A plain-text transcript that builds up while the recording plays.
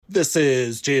This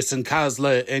is Jason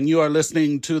Coslett, and you are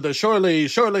listening to the Surely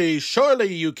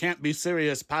You Can't Be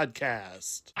Serious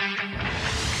podcast.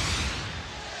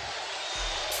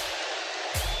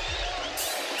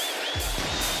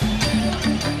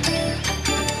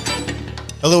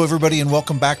 Hello, everybody, and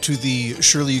welcome back to the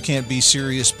Surely You Can't Be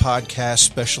Serious podcast,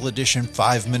 special edition,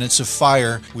 5 Minutes of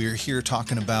Fire. We are here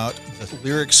talking about the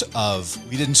lyrics of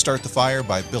We Didn't Start the Fire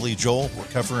by Billy Joel. We're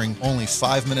covering only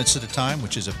 5 minutes at a time,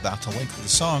 which is about the length of the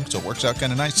song, so it works out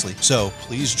kind of nicely. So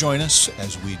please join us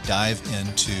as we dive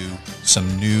into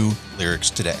some new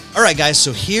lyrics today. All right, guys,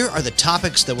 so here are the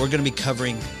topics that we're going to be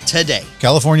covering today.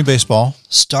 California baseball.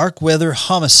 Starkweather,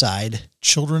 Homicide.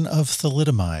 Children of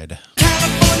Thalidomide.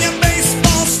 California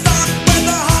baseball,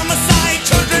 Starkweather, Homicide,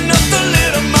 children of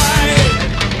Thalidomide.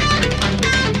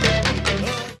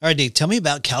 All right, Dave, tell me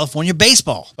about California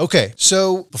baseball. Okay,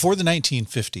 so before the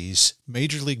 1950s,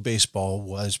 Major League Baseball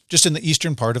was just in the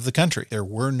eastern part of the country. There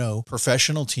were no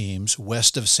professional teams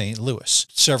west of St. Louis.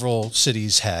 Several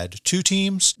cities had 2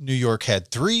 teams. New York had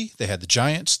 3. They had the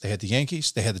Giants, they had the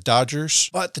Yankees, they had the Dodgers.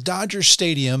 But the Dodgers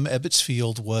Stadium, Ebbets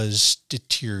Field, was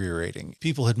deteriorating.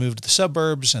 People had moved to the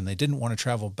suburbs and they didn't want to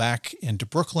travel back into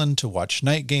Brooklyn to watch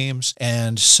night games.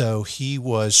 And so he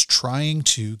was trying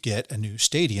to get a new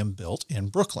stadium built in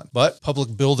Brooklyn. But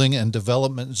public building and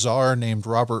development czar named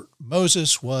Robert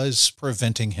Moses was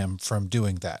preventing him from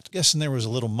doing that. Guessing there was a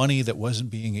little money that wasn't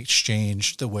being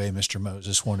exchanged the way Mr.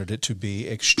 Moses wanted it to be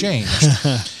exchanged.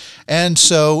 And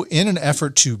so in an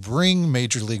effort to bring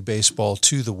Major League Baseball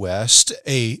to the West,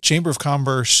 a Chamber of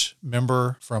Commerce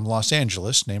member from Los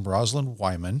Angeles named Rosalind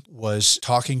Wyman was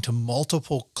talking to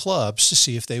multiple clubs to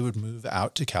see if they would move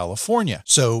out to California.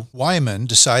 So Wyman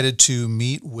decided to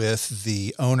meet with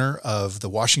the owner of the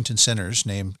Washington Senators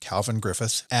named Calvin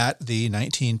Griffith at the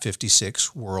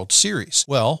 1956 World Series.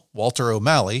 Well, Walter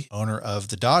O'Malley, owner of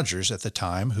the Dodgers at the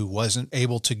time, who wasn't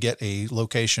able to get a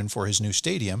location for his new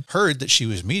stadium, heard that she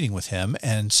was meeting with him.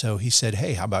 And so he said,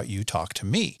 hey, how about you talk to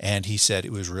me? And he said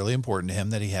it was really important to him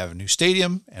that he have a new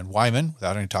stadium. And Wyman,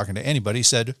 without any talking to anybody,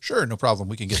 said, sure, no problem.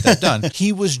 We can get that done.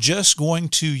 He was just going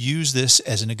to use this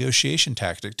as a negotiation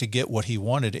tactic to get what he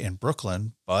wanted in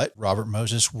Brooklyn. But Robert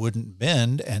Moses wouldn't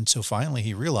bend. And so finally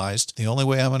he realized the only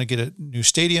way I'm going to get a new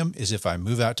stadium is if I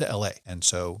move out to LA. And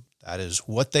so that is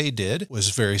what they did. It was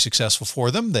very successful for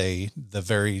them. They, the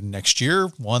very next year,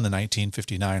 won the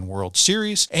 1959 World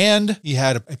Series. And he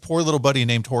had a poor little buddy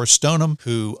named Horace Stoneham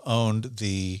who owned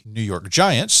the New York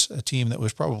Giants, a team that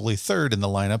was probably third in the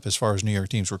lineup as far as New York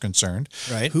teams were concerned,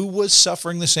 Right. who was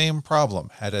suffering the same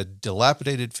problem, had a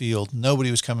dilapidated field.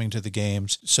 Nobody was coming to the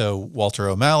games. So Walter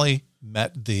O'Malley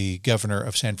met the governor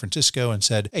of San Francisco and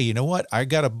said, hey, you know what? I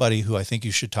got a buddy who I think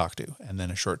you should talk to. And then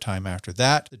a short time after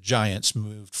that, the Giants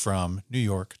moved from New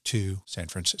York to San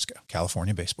Francisco,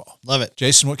 California baseball. Love it.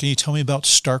 Jason, what can you tell me about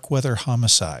Starkweather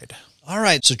Homicide? All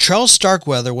right, so Charles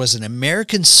Starkweather was an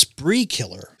American spree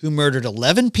killer who murdered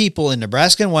 11 people in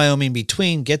Nebraska and Wyoming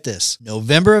between, get this,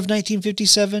 November of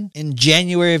 1957 and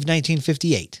January of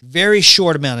 1958. Very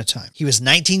short amount of time. He was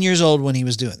 19 years old when he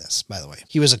was doing this, by the way.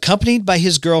 He was accompanied by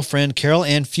his girlfriend, Carol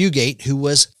Ann Fugate, who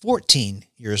was 14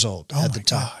 years old at the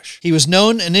time. Gosh. He was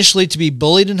known initially to be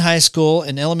bullied in high school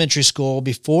and elementary school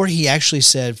before he actually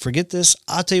said, forget this,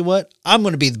 I'll tell you what, I'm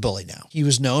going to be the bully now. He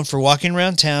was known for walking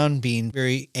around town being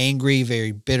very angry,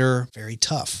 very bitter, very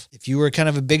tough. If you were kind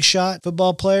of a big shot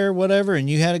football player, whatever, and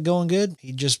you had it going good,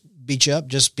 he'd just beat you up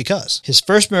just because. His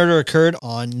first murder occurred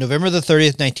on November the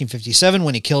 30th, 1957,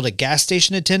 when he killed a gas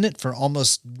station attendant for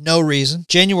almost no reason.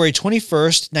 January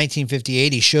 21st,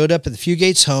 1958, he showed up at the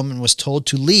Fugates' home and was told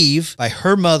to leave by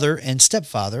her mother and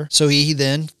stepfather, so he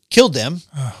then killed them.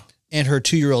 And her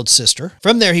 2-year-old sister.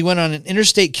 From there, he went on an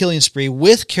interstate killing spree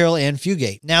with Carol Ann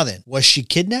Fugate. Now then, was she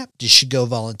kidnapped? Did she go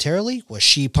voluntarily? Was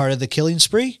she part of the killing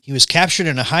spree? He was captured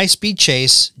in a high-speed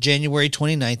chase January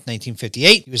 29th,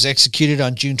 1958. He was executed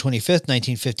on June 25th,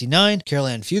 1959. Carol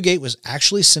Ann Fugate was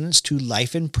actually sentenced to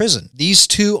life in prison. These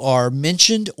two are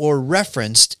mentioned or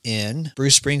referenced in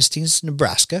Bruce Springsteen's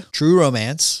Nebraska, True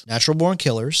Romance, Natural Born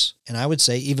Killers, and I would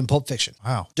say even Pulp Fiction.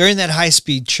 Wow. During that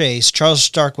high-speed chase, Charles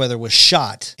Starkweather was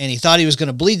shot, and he thought he was going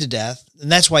to bleed to death,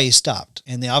 and that's why he stopped.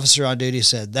 And the officer on duty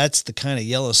said, that's the kind of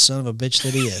yellow son of a bitch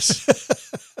that he is.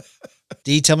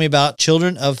 D, tell me about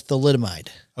Children of Thalidomide.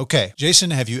 Okay.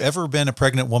 Jason, have you ever been a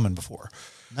pregnant woman before?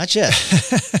 Not yet.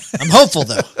 I'm hopeful,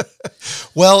 though.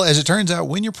 Well, as it turns out,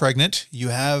 when you're pregnant, you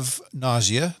have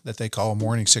nausea that they call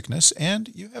morning sickness, and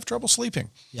you have trouble sleeping.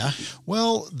 Yeah.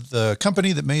 Well, the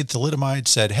company that made thalidomide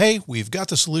said, hey, we've got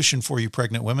the solution for you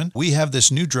pregnant women. We have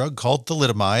this new drug called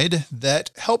thalidomide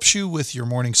that helps you with your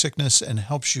morning sickness and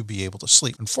helps you be able to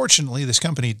sleep. Unfortunately, this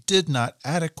company did not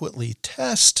adequately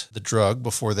test the drug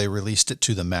before they released it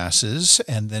to the masses.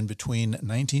 And then between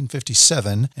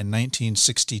 1957 and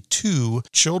 1962,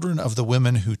 children of the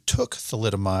women who took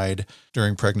thalidomide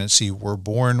during pregnancy were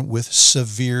born with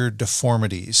severe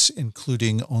deformities,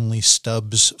 including only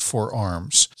stubs for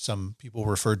arms. Some people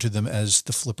referred to them as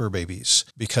the flipper babies.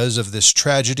 Because of this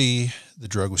tragedy, the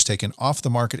drug was taken off the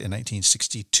market in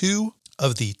 1962.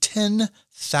 Of the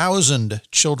 10,000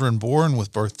 children born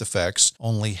with birth defects,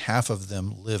 only half of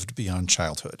them lived beyond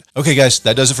childhood. Okay, guys,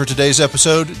 that does it for today's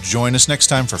episode. Join us next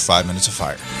time for 5 Minutes of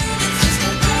Fire.